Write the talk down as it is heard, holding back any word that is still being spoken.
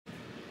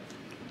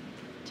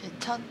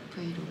첫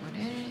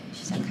브이로그를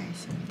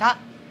시작하겠습니다.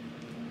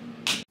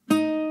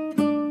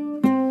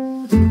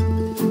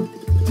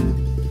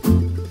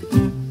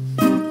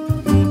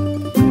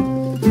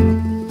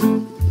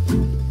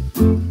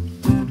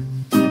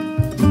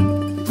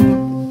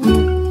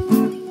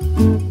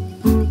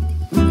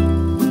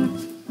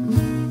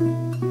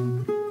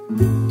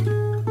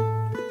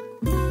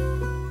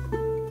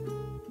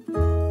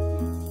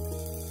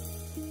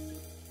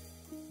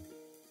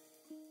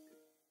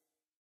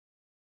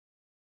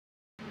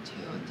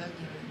 저희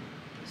원장님은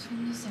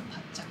속눈썹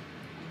바짝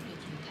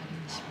올리기에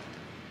달인이십니다.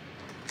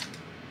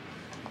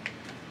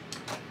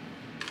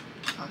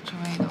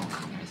 조명이 너무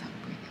강렬해서 안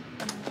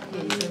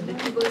보이네요. 이게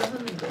있는데 그걸로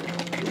하는데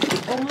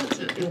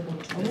어무줄 이거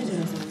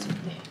어무줄에서 하지?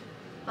 네.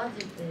 빠질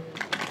때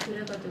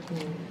그래가지고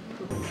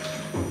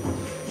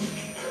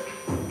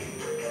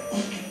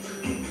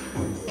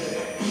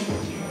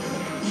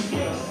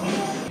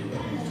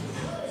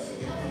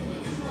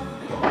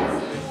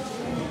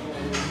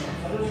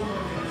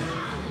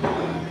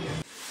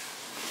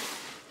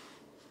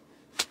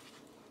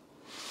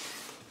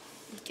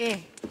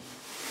이게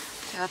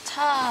제가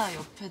차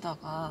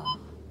옆에다가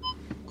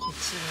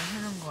거치를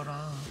해놓은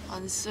거라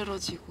안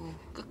쓰러지고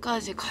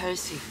끝까지 갈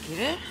수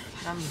있기를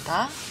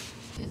바랍니다.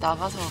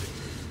 나가서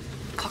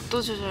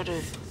각도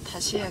조절을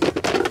다시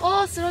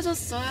해야겠다.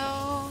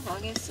 쓰러졌어요.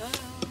 망했어요.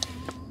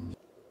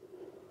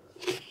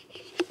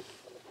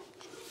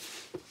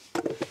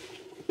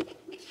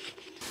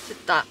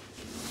 됐다.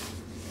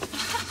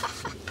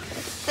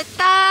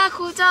 됐다.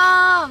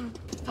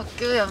 9점.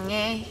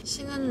 박규영의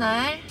쉬는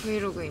날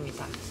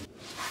브이로그입니다.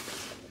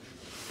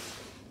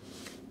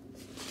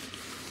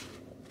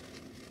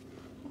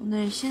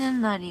 오늘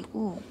쉬는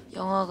날이고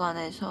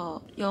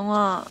영화관에서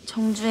영화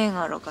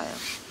정주행하러 가요.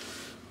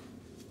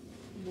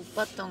 못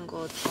봤던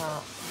거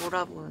다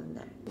몰아보는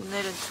날.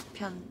 오늘은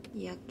 2편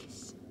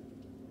예약했어.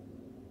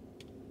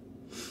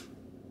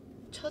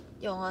 첫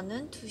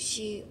영화는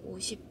 2시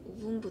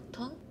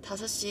 55분부터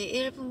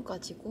 5시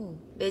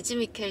 1분까지고 매즈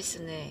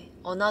미켈슨의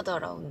어나더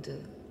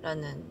라운드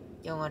라는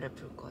영화를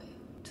볼 거예요.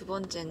 두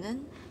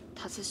번째는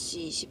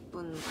 5시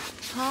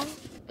 20분부터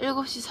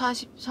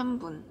 7시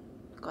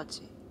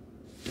 43분까지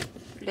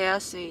레아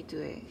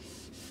세이드의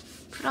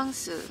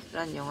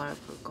프랑스라는 영화를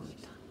볼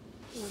겁니다.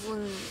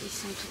 5분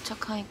있으면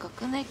도착하니까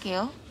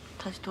끊을게요.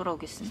 다시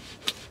돌아오겠습니다.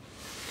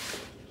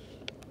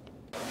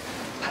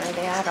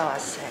 발레하러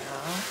왔어요.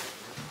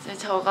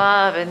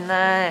 제가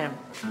맨날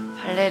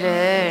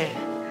발레를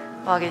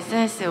막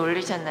SNS에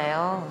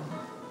올리잖아요.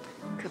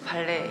 그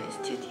발레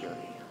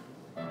스튜디오예요.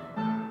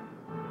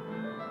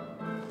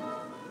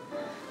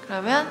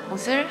 그러면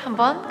옷을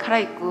한번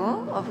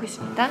갈아입고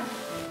와보겠습니다.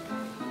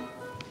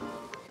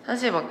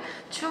 사실 막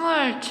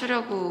춤을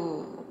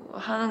추려고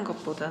하는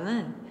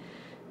것보다는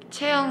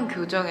체형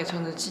교정에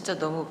저는 진짜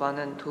너무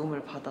많은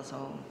도움을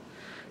받아서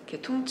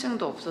이렇게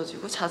통증도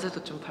없어지고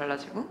자세도 좀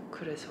발라지고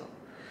그래서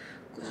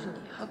꾸준히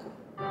하고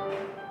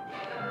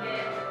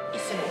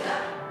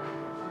있습니다.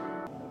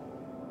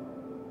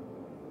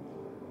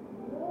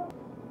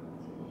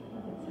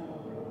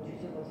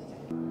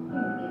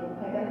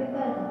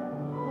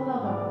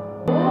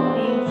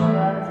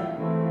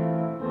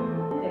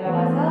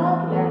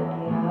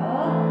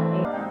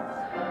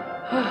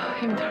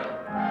 힘들어.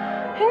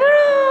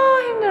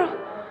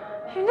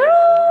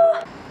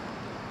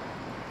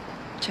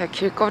 제가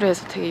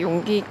길거리에서 되게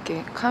용기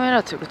있게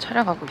카메라 들고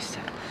촬영하고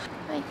있어요.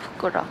 아이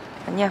부끄러워.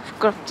 아니야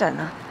부끄럽지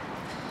않아.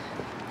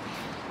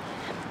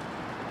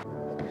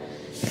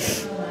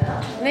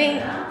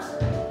 네.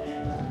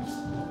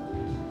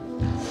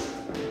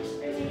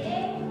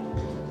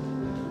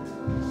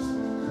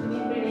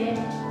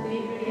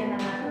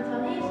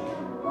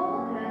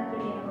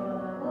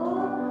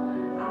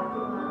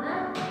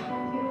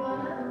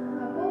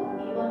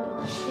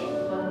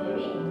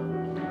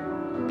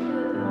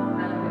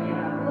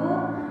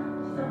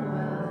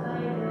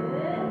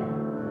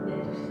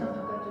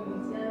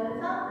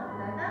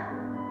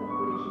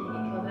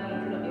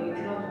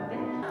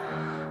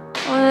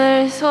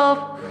 오늘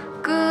수업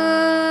끝.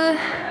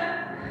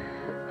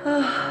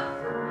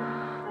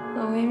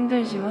 너무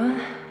힘들지만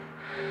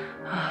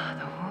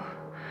너무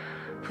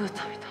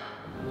뿌듯합니다.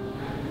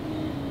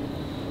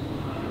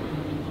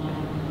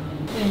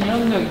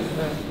 이런 적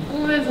있어요.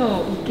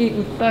 꿈에서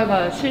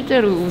웃다가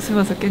실제로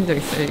웃으면서 깬 적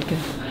있어요. 이렇게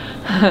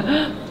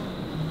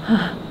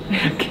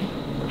이렇게.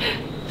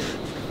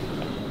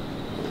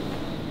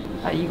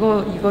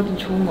 이거 좀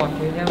좋은 것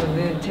같아요.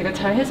 왜냐면은 제가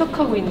잘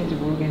해석하고 있는지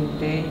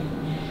모르겠는데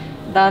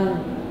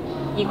난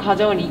이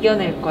과정을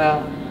이겨낼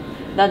거야.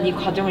 난 이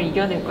과정을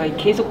이겨낼 거야.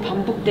 계속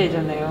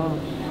반복되잖아요.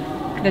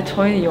 근데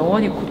저희는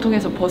영원히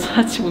고통에서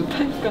벗어나지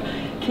못하니까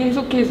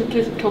계속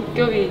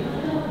겹겹이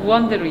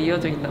무한대로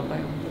이어져 있나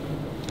봐요.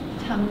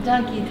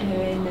 잠자기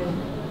대회는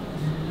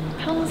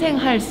평생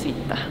할 수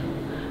있다.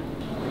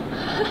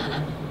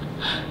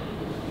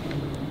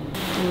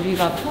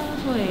 우리가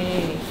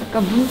평소에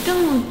약간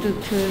문득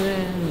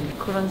드는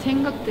그런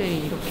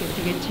생각들이 이렇게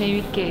되게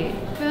재밌게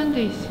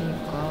표현되어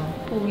있으니까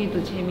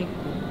보기도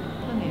재밌고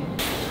하네요.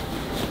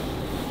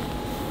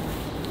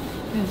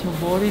 근데 저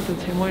머리도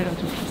제 머리랑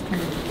좀 비슷한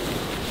것 같아요.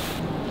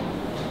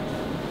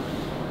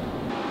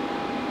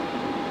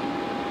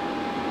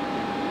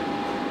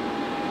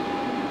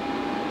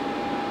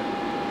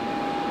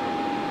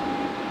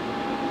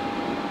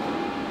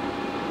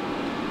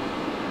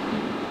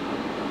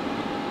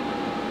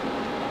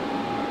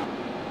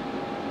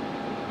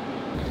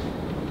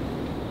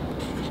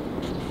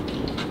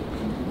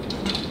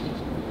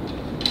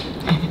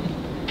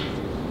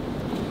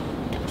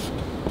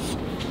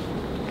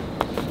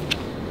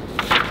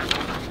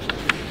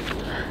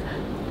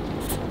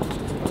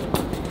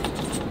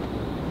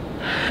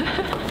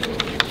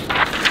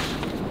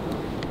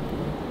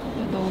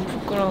 너무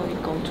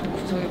부끄러우니까 엄청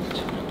구석에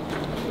붙여.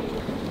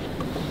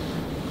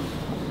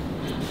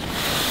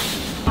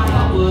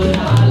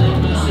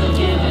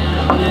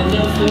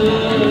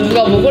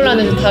 누가 뭐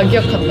골랐는지 다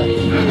기억한다.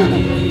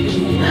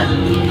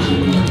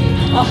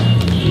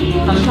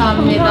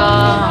 감사합니다.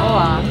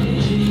 우와.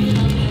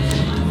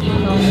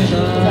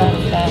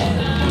 감사합니다.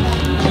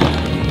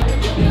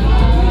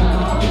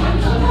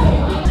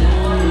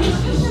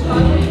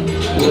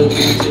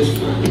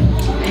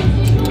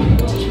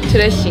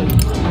 드레싱.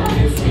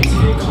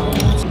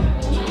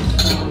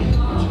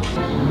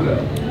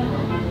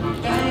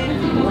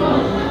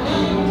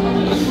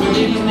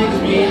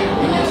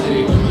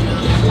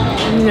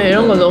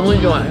 이런 거 너무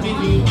좋아요.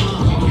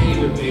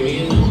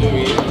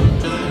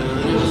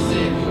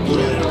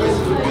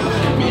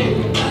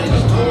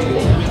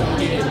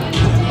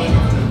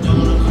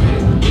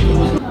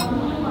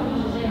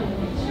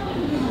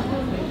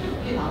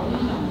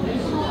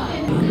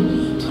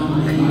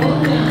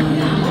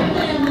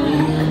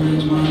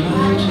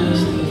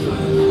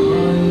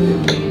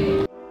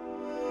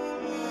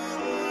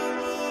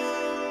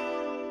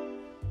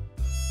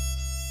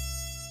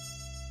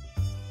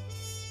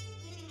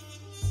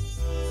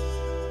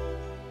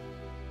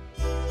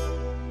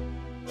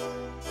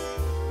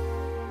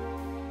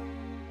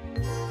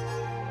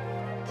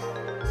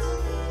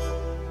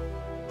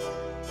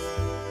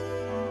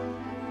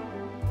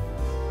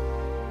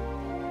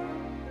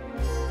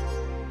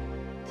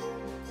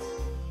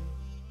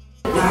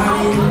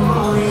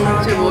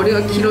 제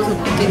머리가 길어서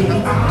못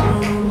뛴다.